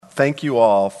thank you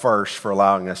all first for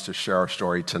allowing us to share our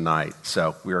story tonight.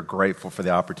 So we are grateful for the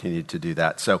opportunity to do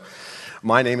that. So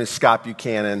my name is Scot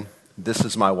Buchanan. This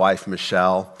is my wife,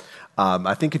 Michelle.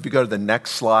 I think if you go to the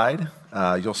next slide,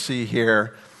 you'll see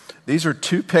here, these are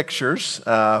two pictures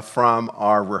from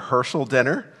our rehearsal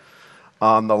dinner.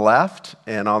 On the left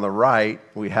and on the right,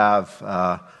 we have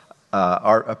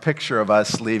a picture of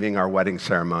us leaving our wedding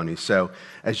ceremony. So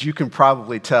as you can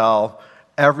probably tell,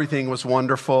 everything was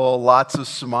wonderful, lots of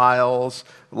smiles,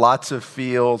 lots of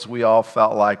feels. We both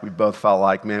felt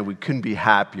like, man, we couldn't be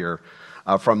happier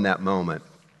from that moment.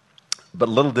 But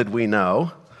little did we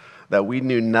know that we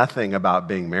knew nothing about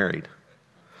being married.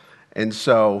 And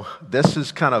so this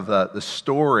is kind of the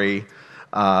story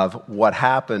of what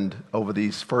happened over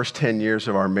these first 10 years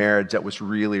of our marriage that was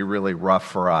really, really rough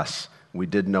for us. We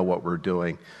didn't know what we were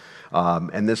doing.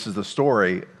 And this is the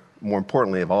story, more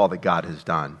importantly, of all that God has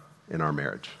done in our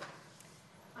marriage.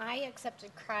 I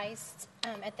accepted Christ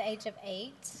at the age of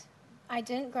 8. I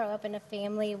didn't grow up in a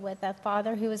family with a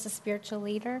father who was a spiritual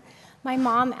leader. My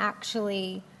mom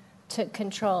actually took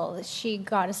control. She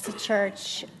got us to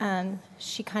church.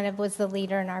 She kind of was the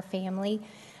leader in our family.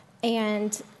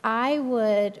 And I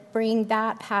would bring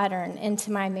that pattern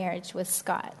into my marriage with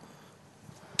Scott.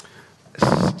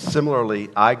 Similarly,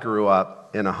 I grew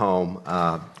up in a home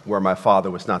where my father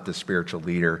was not the spiritual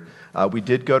leader. We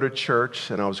did go to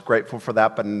church, and I was grateful for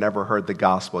that, but I never heard the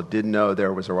gospel. Didn't know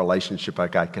there was a relationship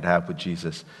like I could have with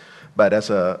Jesus. But as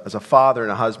a father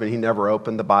and a husband, he never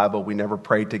opened the Bible. We never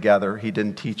prayed together. He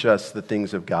didn't teach us the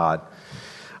things of God.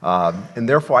 And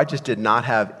therefore, I just did not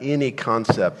have any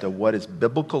concept of what is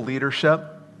biblical leadership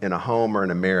in a home or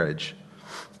in a marriage.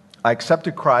 I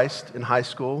accepted Christ in high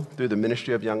school through the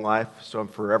ministry of Young Life, so I'm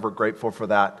forever grateful for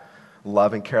that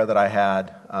love and care that I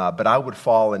had. But I would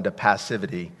fall into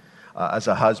passivity as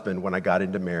a husband when I got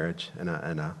into marriage and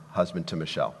a husband to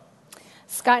Michelle.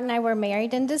 Scott and I were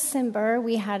married in December.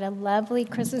 We had a lovely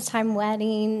Christmas time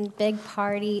wedding, big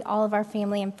party, all of our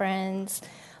family and friends,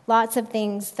 lots of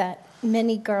things that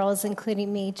many girls,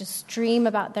 including me, just dream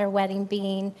about their wedding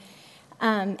being.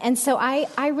 And so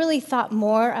I really thought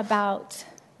more about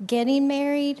getting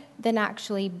married than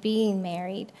actually being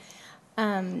married.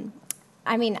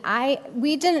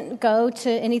 We didn't go to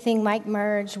anything like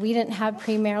Merge. We didn't have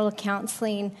premarital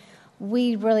counseling.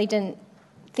 We really didn't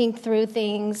think through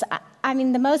things.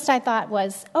 The most I thought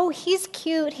was, oh, he's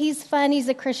cute, he's fun, he's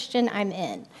a Christian, I'm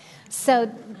in.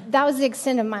 So that was the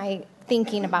extent of my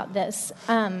thinking about this.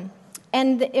 And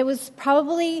it was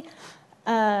probably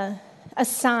a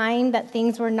sign that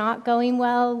things were not going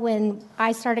well when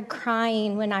I started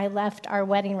crying when I left our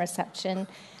wedding reception,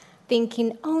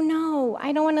 thinking, oh no,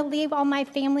 I don't want to leave all my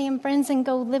family and friends and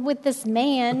go live with this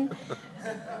man.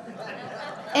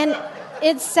 And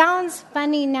it sounds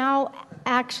funny now.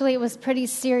 Actually, it was pretty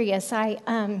serious.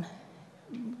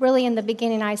 Really in the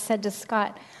beginning, I said to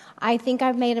Scott, I think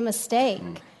I've made a mistake.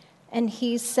 And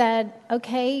he said,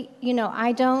 okay,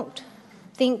 I don't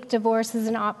think divorce is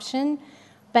an option,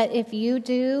 but if you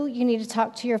do, you need to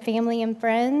talk to your family and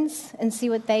friends and see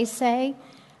what they say.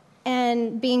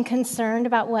 And being concerned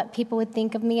about what people would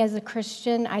think of me as a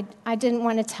Christian, I didn't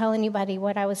want to tell anybody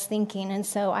what I was thinking. And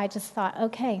so I just thought,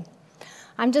 okay,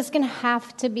 I'm just going to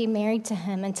have to be married to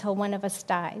him until one of us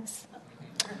dies.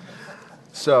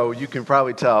 So you can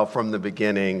probably tell from the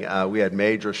beginning, we had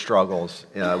major struggles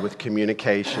with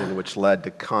communication, which led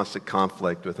to constant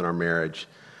conflict within our marriage.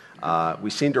 We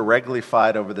seemed to regularly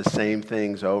fight over the same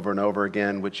things over and over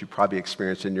again, which you probably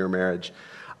experienced in your marriage.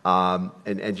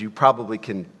 And you probably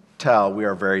can tell we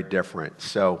are very different.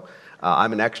 So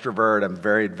I'm an extrovert. I'm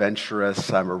very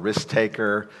adventurous. I'm a risk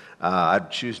taker. I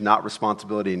choose not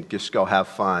responsibility and just go have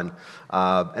fun.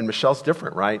 And Michelle's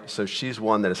different, right? So she's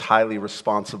one that is highly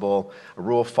responsible, a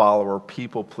rule follower,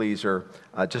 people pleaser,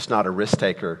 just not a risk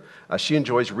taker. She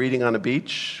enjoys reading on a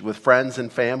beach with friends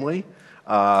and family.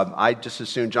 I'd just as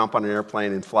soon jump on an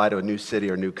airplane and fly to a new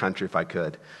city or new country if I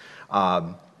could.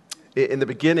 In the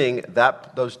beginning,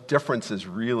 those differences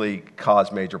really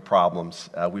caused major problems.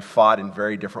 We fought in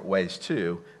very different ways,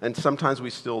 too, and sometimes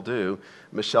we still do.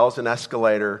 Michelle's an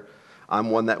escalator. I'm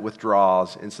one that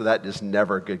withdraws, and so that is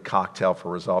never a good cocktail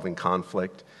for resolving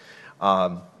conflict.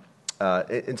 And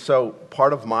so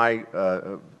part of my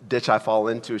ditch I fall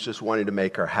into is just wanting to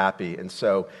make her happy, and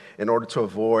so in order to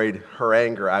avoid her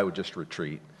anger, I would just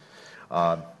retreat.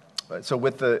 So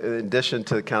in addition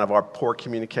to kind of our poor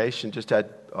communication, just had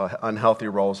unhealthy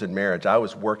roles in marriage. I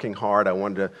was working hard. I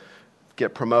wanted to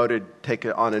get promoted, take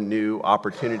on new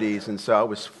opportunities, and so I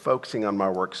was focusing on my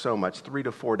work so much. 3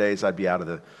 to 4 days I'd be out of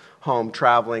the home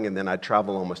traveling, and then I'd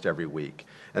travel almost every week.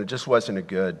 And it just wasn't a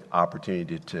good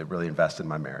opportunity to really invest in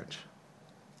my marriage.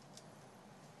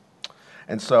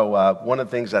 And so one of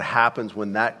the things that happens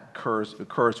when that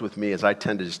occurs with me is I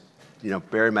tend to just,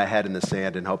 bury my head in the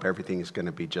sand and hope everything is going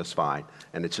to be just fine.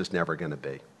 And it's just never going to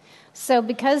be. So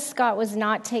because Scott was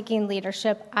not taking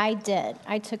leadership, I did.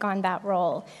 I took on that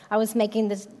role. I was making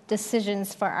the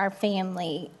decisions for our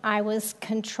family. I was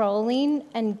controlling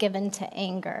and given to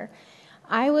anger.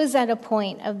 I was at a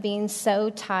point of being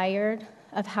so tired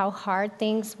of how hard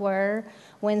things were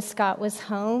when Scott was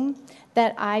home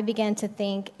that I began to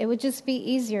think it would just be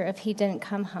easier if he didn't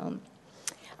come home.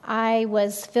 I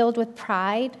was filled with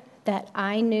pride that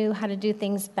I knew how to do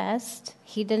things best.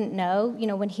 He didn't know.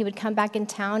 When he would come back in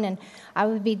town and I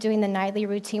would be doing the nightly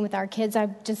routine with our kids, I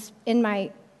just, in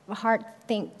my heart,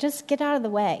 think, just get out of the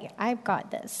way. I've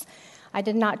got this. I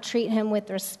did not treat him with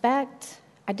respect.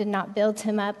 I did not build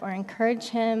him up or encourage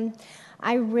him.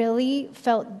 I really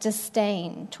felt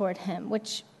disdain toward him,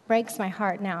 which breaks my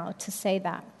heart now to say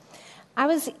that. I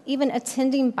was even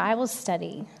attending Bible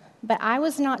study, but I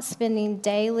was not spending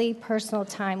daily personal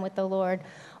time with the Lord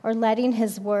or letting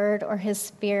his word or his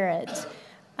spirit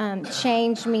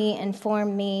change me,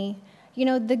 inform me.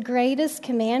 The greatest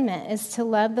commandment is to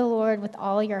love the Lord with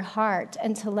all your heart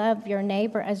and to love your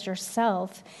neighbor as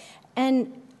yourself.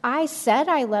 And I said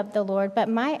I loved the Lord, but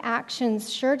my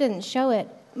actions sure didn't show it.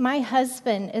 My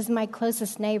husband is my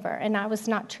closest neighbor, and I was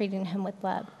not treating him with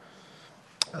love.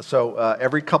 So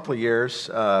every couple of years,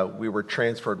 we were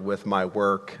transferred with my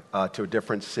work to a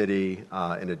different city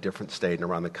in a different state and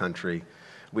around the country.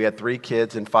 We had 3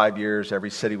 kids in 5 years. Every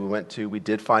city we went to, we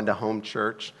did find a home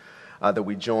church that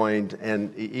we joined.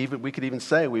 And we could even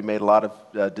say we made a lot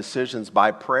of decisions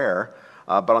by prayer.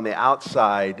 But on the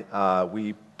outside,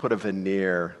 we put a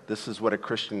veneer. This is what a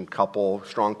Christian couple,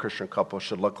 strong Christian couple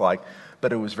should look like.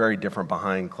 But it was very different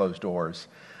behind closed doors.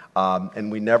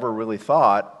 And we never really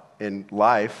thought in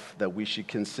life that we should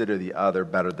consider the other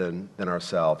better than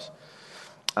ourselves.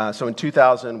 So in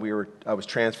 2000, I was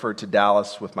transferred to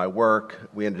Dallas with my work.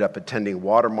 We ended up attending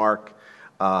Watermark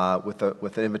with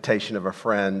an invitation of a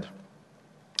friend,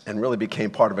 and really became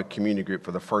part of a community group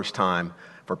for the first time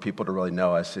for people to really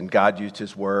know us. And God used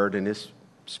His Word and His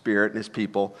Spirit and His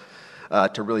people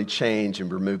to really change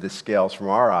and remove the scales from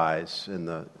our eyes and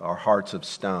our hearts of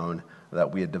stone that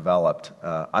we had developed.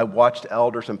 I watched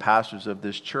elders and pastors of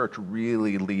this church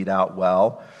really lead out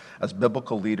well as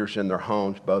biblical leaders in their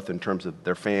homes, both in terms of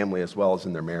their family as well as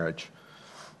in their marriage.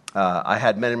 I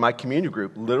had men in my community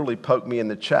group literally poke me in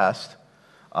the chest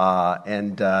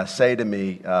and say to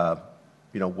me,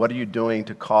 what are you doing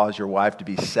to cause your wife to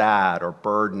be sad or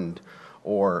burdened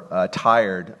or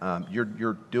tired?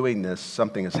 You're doing this,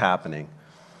 something is happening.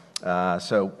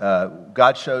 So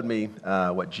God showed me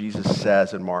what Jesus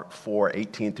says in Mark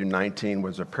 4:18 through 19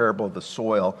 was a parable of the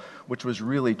soil, which was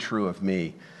really true of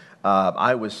me.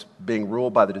 I was being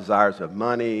ruled by the desires of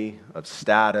money, of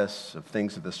status, of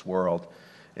things of this world.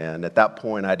 And at that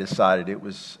point, I decided I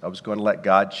was going to let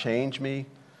God change me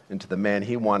into the man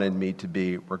He wanted me to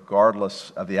be,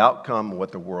 regardless of the outcome and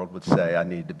what the world would say I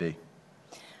need to be.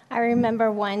 I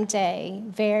remember one day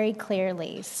very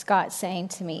clearly Scott saying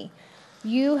to me,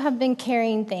 "You have been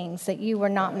carrying things that you were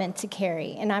not meant to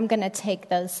carry, and I'm going to take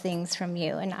those things from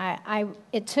you." And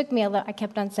it took me a little. I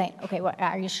kept on saying, "Okay,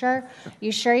 are you sure?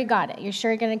 You sure you got it? You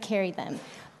sure you're going to carry them?"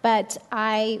 But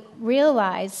I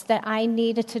realized that I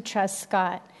needed to trust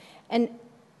Scott, and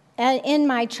in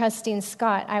my trusting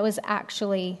Scott, I was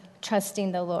actually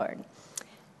trusting the Lord.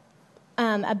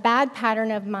 A bad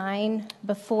pattern of mine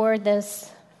before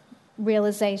this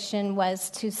realization was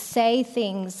to say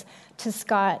things to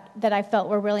Scott that I felt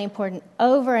were really important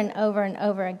over and over and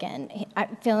over again. I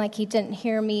feel like he didn't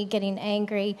hear me, getting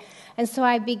angry. And so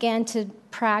I began to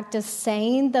practice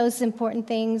saying those important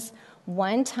things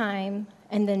one time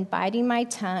and then biting my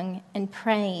tongue and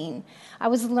praying. I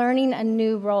was learning a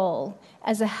new role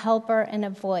as a helper and a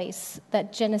voice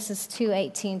that Genesis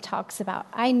 2:18 talks about.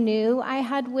 I knew I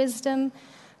had wisdom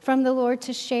from the Lord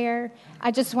to share. I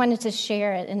just wanted to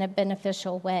share it in a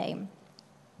beneficial way.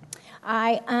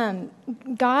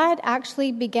 God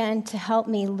actually began to help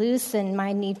me loosen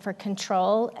my need for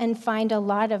control and find a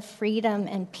lot of freedom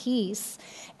and peace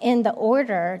in the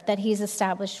order that He's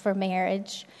established for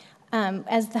marriage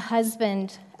as the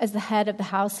husband, as the head of the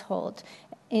household,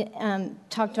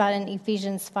 talked about in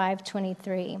Ephesians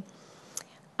 5:23.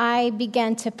 I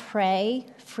began to pray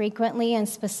frequently and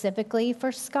specifically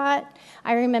for Scott.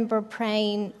 I remember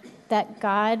praying that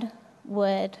God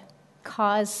would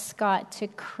cause Scott to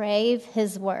crave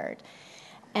His word.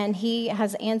 And He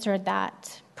has answered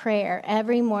that prayer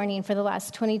every morning for the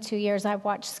last 22 years. I've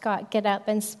watched Scott get up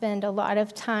and spend a lot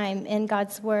of time in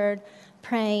God's word,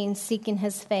 praying, seeking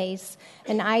His face.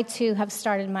 And I, too, have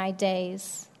started my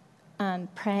days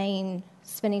praying,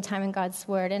 spending time in God's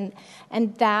Word.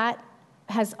 And that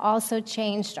has also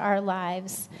changed our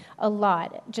lives a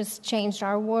lot. Just changed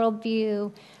our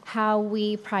worldview, how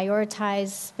we prioritize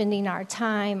spending our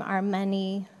time, our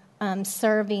money,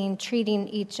 serving, treating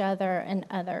each other and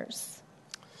others.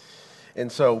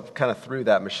 And so kind of through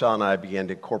that, Michelle and I began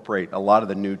to incorporate a lot of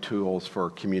the new tools for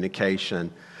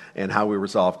communication and how we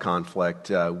resolve conflict.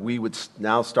 We would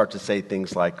now start to say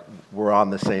things like, we're on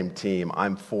the same team,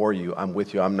 I'm for you, I'm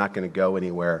with you, I'm not going to go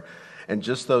anywhere. And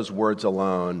just those words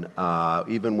alone,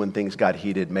 even when things got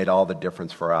heated, made all the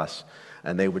difference for us.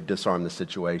 And they would disarm the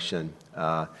situation.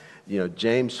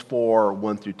 James 4,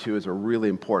 1 through 2 is a really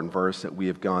important verse that we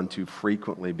have gone to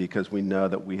frequently because we know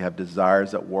that we have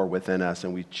desires at war within us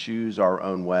and we choose our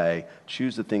own way,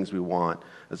 choose the things we want,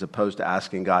 as opposed to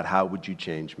asking God, how would you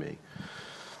change me?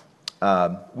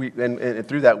 And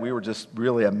through that, we were just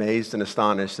really amazed and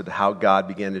astonished at how God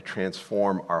began to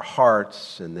transform our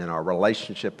hearts and then our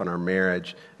relationship and our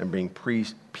marriage and bring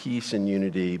peace and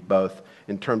unity, both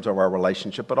in terms of our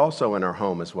relationship, but also in our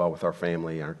home as well with our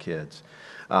family and our kids.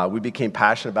 We became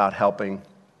passionate about helping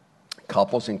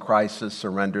couples in crisis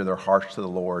surrender their hearts to the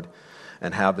Lord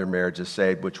and have their marriages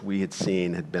saved, which we had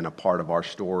seen had been a part of our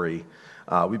story.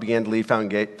 We began to lead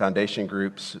foundation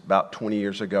groups about 20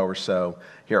 years ago or so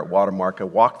here at Watermark. I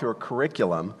walked through a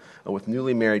curriculum with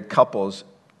newly married couples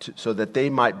so that they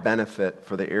might benefit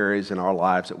for the areas in our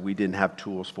lives that we didn't have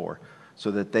tools for,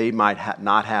 so that they might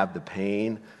not have the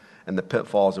pain and the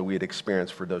pitfalls that we had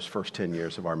experienced for those first 10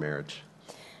 years of our marriage.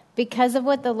 Because of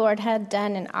what the Lord had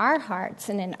done in our hearts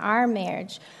and in our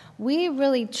marriage, we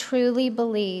really truly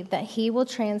believe that He will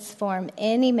transform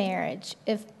any marriage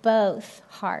if both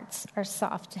hearts are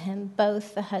soft to Him,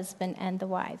 both the husband and the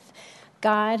wife.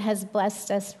 God has blessed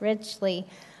us richly.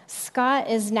 Scott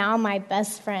is now my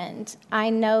best friend. I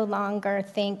no longer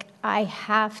think I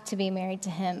have to be married to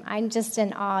him. I'm just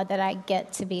in awe that I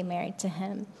get to be married to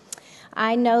him.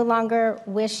 I no longer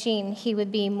wishing he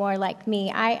would be more like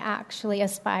me. I actually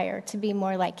aspire to be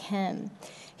more like him.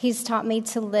 He's taught me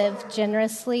to live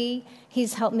generously.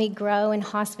 He's helped me grow in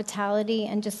hospitality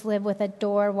and just live with a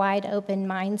door wide open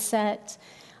mindset.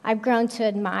 I've grown to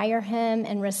admire him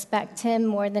and respect him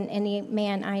more than any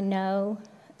man I know.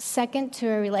 Second to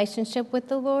a relationship with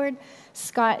the Lord,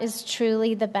 Scott is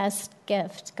truly the best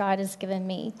gift God has given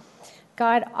me.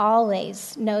 God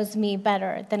always knows me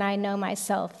better than I know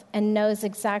myself and knows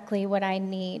exactly what I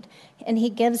need. And He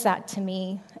gives that to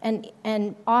me,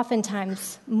 and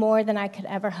oftentimes more than I could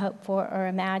ever hope for or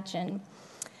imagine.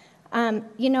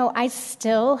 I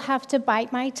still have to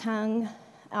bite my tongue.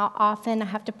 Often I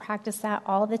have to practice that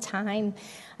all the time.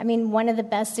 I mean, one of the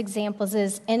best examples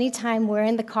is anytime we're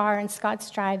in the car and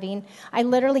Scott's driving, I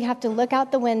literally have to look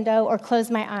out the window or close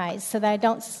my eyes so that I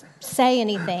don't say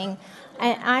anything.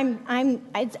 And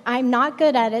I'm not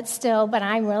good at it still, but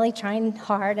I'm really trying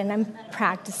hard and I'm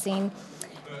practicing.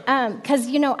 Because,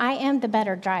 I am the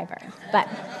better driver. But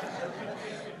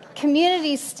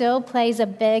community still plays a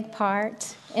big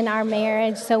part in our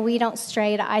marriage so we don't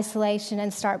stray to isolation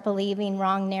and start believing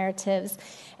wrong narratives.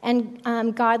 And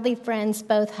godly friends,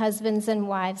 both husbands and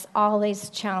wives, always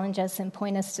challenge us and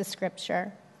point us to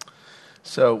Scripture.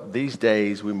 So these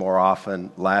days, we more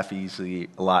often laugh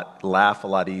a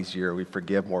lot easier. We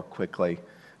forgive more quickly,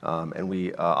 and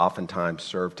we oftentimes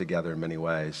serve together in many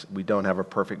ways. We don't have a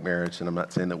perfect marriage, and I'm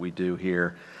not saying that we do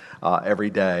here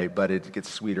every day, but it gets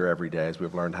sweeter every day as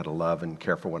we've learned how to love and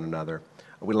care for one another.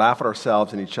 We laugh at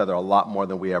ourselves and each other a lot more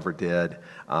than we ever did,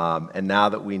 and now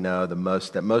that we know that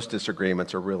most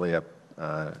disagreements are really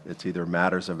it's either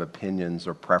matters of opinions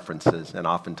or preferences, and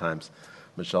oftentimes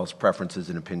Michelle's preferences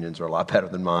and opinions are a lot better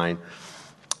than mine.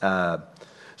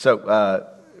 So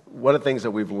one of the things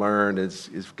that we've learned is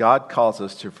God calls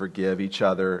us to forgive each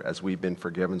other as we've been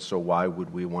forgiven, so why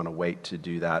would we want to wait to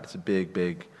do that? It's a big,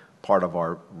 big part of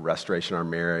our restoration, our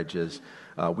marriage is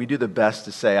we do the best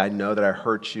to say, I know that I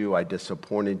hurt you, I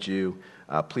disappointed you,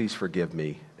 please forgive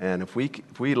me. And if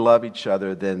we love each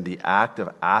other, then the act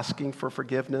of asking for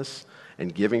forgiveness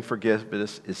and giving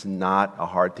forgiveness is not a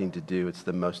hard thing to do. It's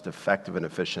the most effective and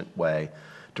efficient way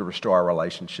to restore our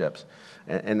relationships.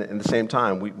 And at the same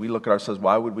time, we look at ourselves,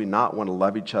 why would we not want to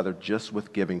love each other just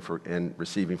with giving and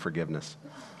receiving forgiveness?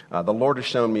 The Lord has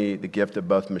shown me the gift of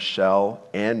both Michelle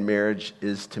and marriage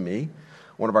is to me.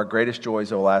 One of our greatest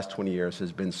joys over the last 20 years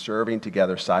has been serving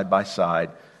together side by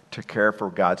side to care for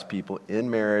God's people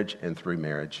in marriage and through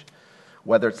marriage.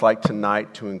 Whether it's like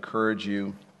tonight to encourage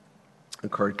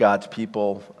God's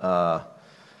people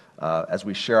as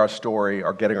we share our story,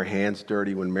 or getting our hands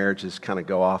dirty when marriages kind of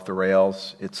go off the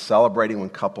rails. It's celebrating when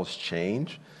couples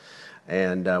change.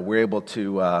 And we're able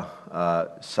to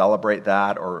celebrate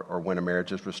that or when a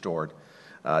marriage is restored.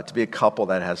 To be a couple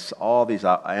that has all these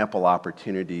ample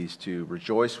opportunities to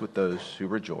rejoice with those who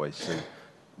rejoice and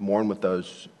mourn with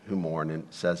those who mourn, and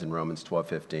it says in Romans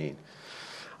 12:15.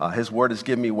 His word has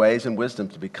given me ways and wisdom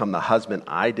to become the husband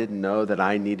I didn't know that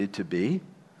I needed to be.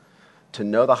 To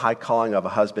know the high calling of a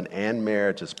husband and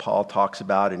marriage, as Paul talks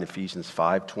about in Ephesians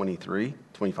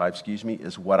 5:25,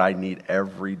 is what I need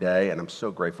every day, and I'm so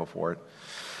grateful for it.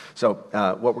 So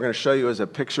what we're going to show you is a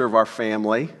picture of our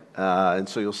family, and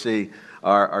so you'll see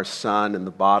our son in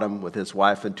the bottom with his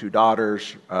wife and 2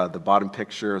 daughters. The bottom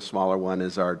picture, a smaller one,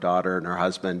 is our daughter and her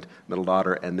husband, middle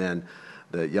daughter, and then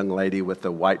the young lady with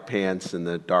the white pants and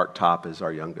the dark top is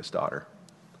our youngest daughter.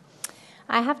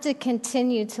 I have to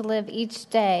continue to live each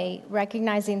day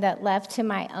recognizing that left to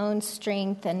my own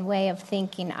strength and way of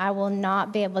thinking, I will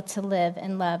not be able to live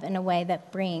and love in a way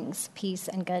that brings peace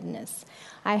and goodness.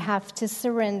 I have to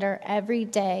surrender every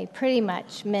day, pretty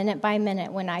much minute by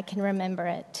minute when I can remember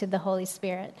it, to the Holy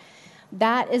Spirit.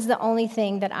 That is the only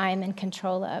thing that I am in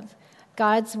control of.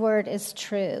 God's word is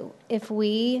true. If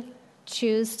we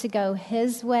choose to go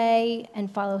His way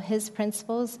and follow His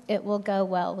principles, it will go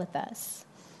well with us.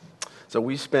 So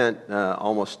we spent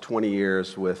almost 20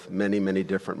 years with many, many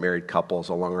different married couples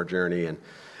along our journey, and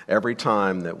every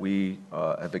time that we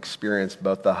have experienced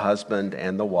both the husband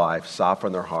and the wife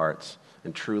soften their hearts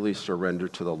and truly surrender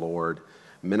to the Lord,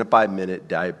 minute by minute,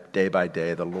 day by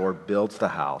day, the Lord builds the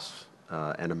house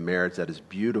and a marriage that is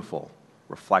beautiful,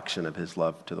 reflection of His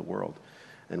love to the world.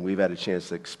 And we've had a chance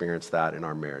to experience that in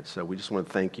our marriage. So we just want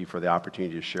to thank you for the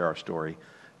opportunity to share our story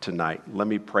tonight. Let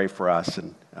me pray for us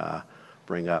and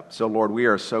bring up. So, Lord, we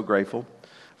are so grateful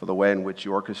for the way in which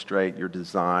you orchestrate your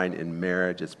design in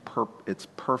marriage. It's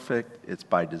perfect. It's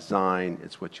by design.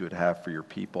 It's what you would have for your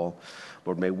people.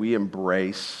 Lord, may we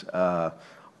embrace our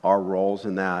roles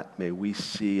in that. May we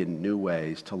see in new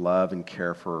ways to love and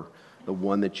care for the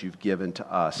one that you've given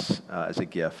to us as a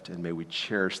gift, and may we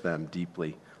cherish them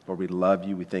deeply. Lord, we love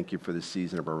you. We thank you for this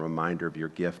season of a reminder of your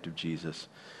gift of Jesus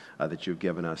that you've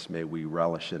given us. May we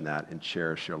relish in that and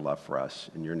cherish your love for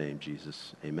us. In your name,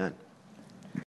 Jesus, amen.